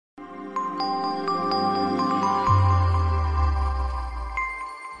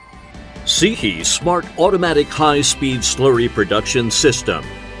SIHI Smart Automatic High-Speed Slurry Production System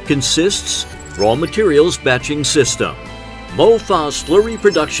consists Raw Materials Batching System, MOFA Slurry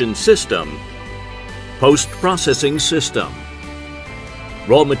Production System, Post-Processing System.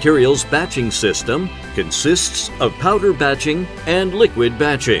 Raw Materials Batching System consists of powder batching and liquid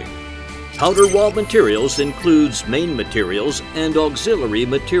batching. Powder raw materials includes main materials and auxiliary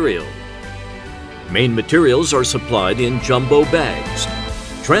material. Main materials are supplied in jumbo bags,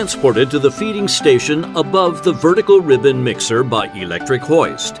 transported to the feeding station above the vertical ribbon mixer by electric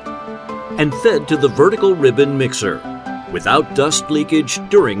hoist, and fed to the vertical ribbon mixer without dust leakage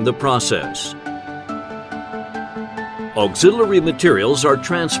during the process. Auxiliary materials are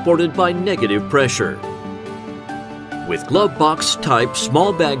transported by negative pressure. With glove box type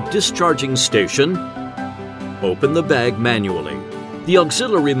small bag discharging station, open the bag manually. The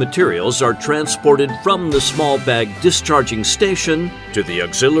auxiliary materials are transported from the small bag discharging station to the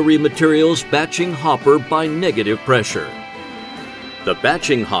auxiliary materials batching hopper by negative pressure. The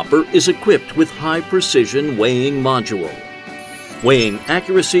batching hopper is equipped with high precision weighing module. Weighing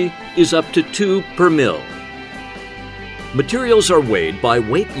accuracy is up to 2 per mil. Materials are weighed by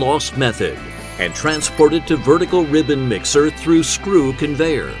weight loss method and transported to vertical ribbon mixer through screw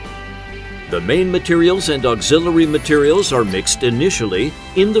conveyor. The main materials and auxiliary materials are mixed initially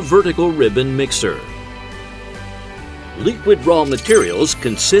in the vertical ribbon mixer. Liquid raw materials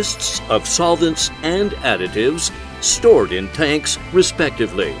consists of solvents and additives stored in tanks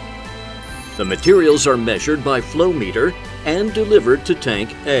respectively. The materials are measured by flow meter and delivered to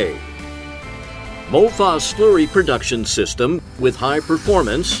tank A. MOFA Slurry Production System with high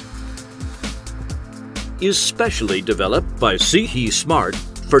performance is specially developed by SIHI Smart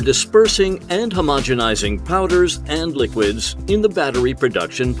for dispersing and homogenizing powders and liquids in the battery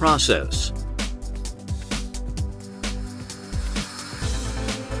production process.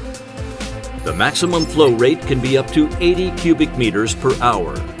 The maximum flow rate can be up to 80 cubic meters per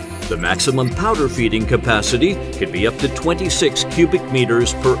hour. The maximum powder feeding capacity can be up to 26 cubic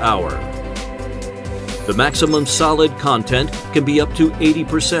meters per hour. The maximum solid content can be up to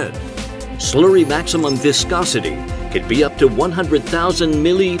 80%. Slurry maximum viscosity can be up to 100,000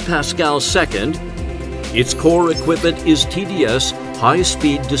 millipascal second. Its core equipment is TDS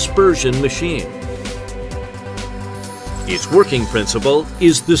high-speed dispersion machine. Its working principle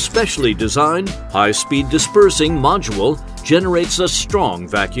is the specially designed high-speed dispersing module generates a strong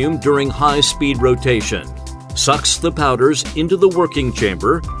vacuum during high-speed rotation, sucks the powders into the working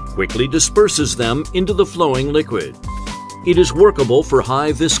chamber, quickly disperses them into the flowing liquid. It is workable for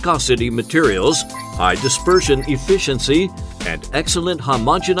high viscosity materials, high dispersion efficiency, and excellent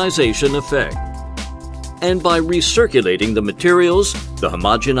homogenization effect. And by recirculating the materials, the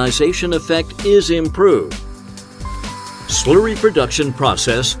homogenization effect is improved. Slurry production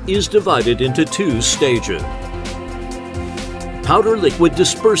process is divided into 2 stages. Powder liquid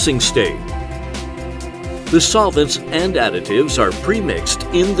dispersing stage. The solvents and additives are pre-mixed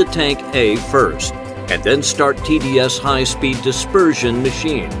in the tank A first, and then start TDS high-speed dispersion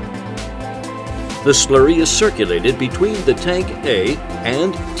machine. The slurry is circulated between the tank A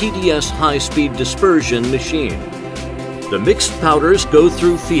and TDS high-speed dispersion machine. The mixed powders go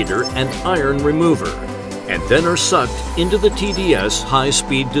through feeder and iron remover, and then are sucked into the TDS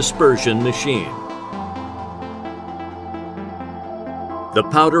high-speed dispersion machine. The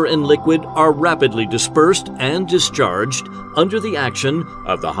powder and liquid are rapidly dispersed and discharged under the action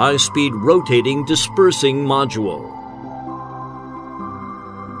of the high-speed rotating dispersing module.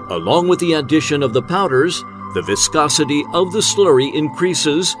 Along with the addition of the powders, the viscosity of the slurry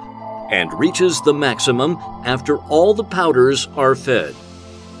increases and reaches the maximum after all the powders are fed.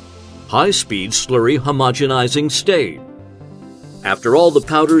 High-speed slurry homogenizing state. After all the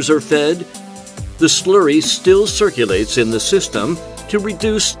powders are fed, the slurry still circulates in the system to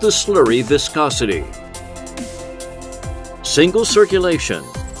reduce the slurry viscosity. Single circulation.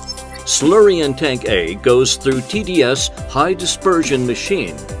 Slurry in tank A goes through TDS high dispersion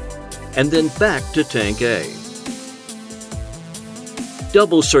machine and then back to tank A.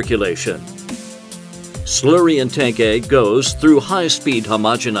 Double circulation. Slurry in tank A goes through high-speed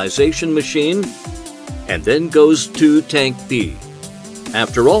homogenization machine and then goes to tank B.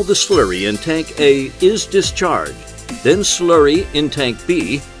 After all the slurry in tank A is discharged, then slurry in tank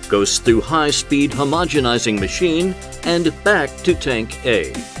B goes through high-speed homogenizing machine and back to tank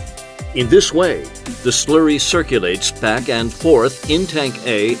A. In this way, the slurry circulates back and forth in tank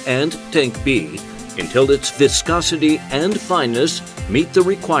A and tank B until its viscosity and fineness meet the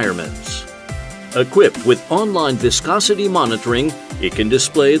requirements. Equipped with online viscosity monitoring, it can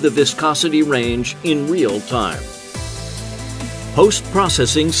display the viscosity range in real time.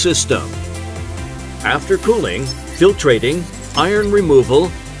 Post-processing system. After cooling, filtrating, iron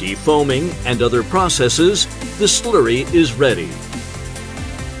removal, defoaming, and other processes, the slurry is ready.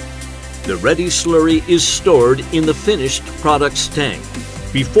 The ready slurry is stored in the finished product's tank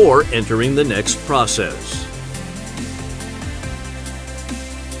before entering the next process.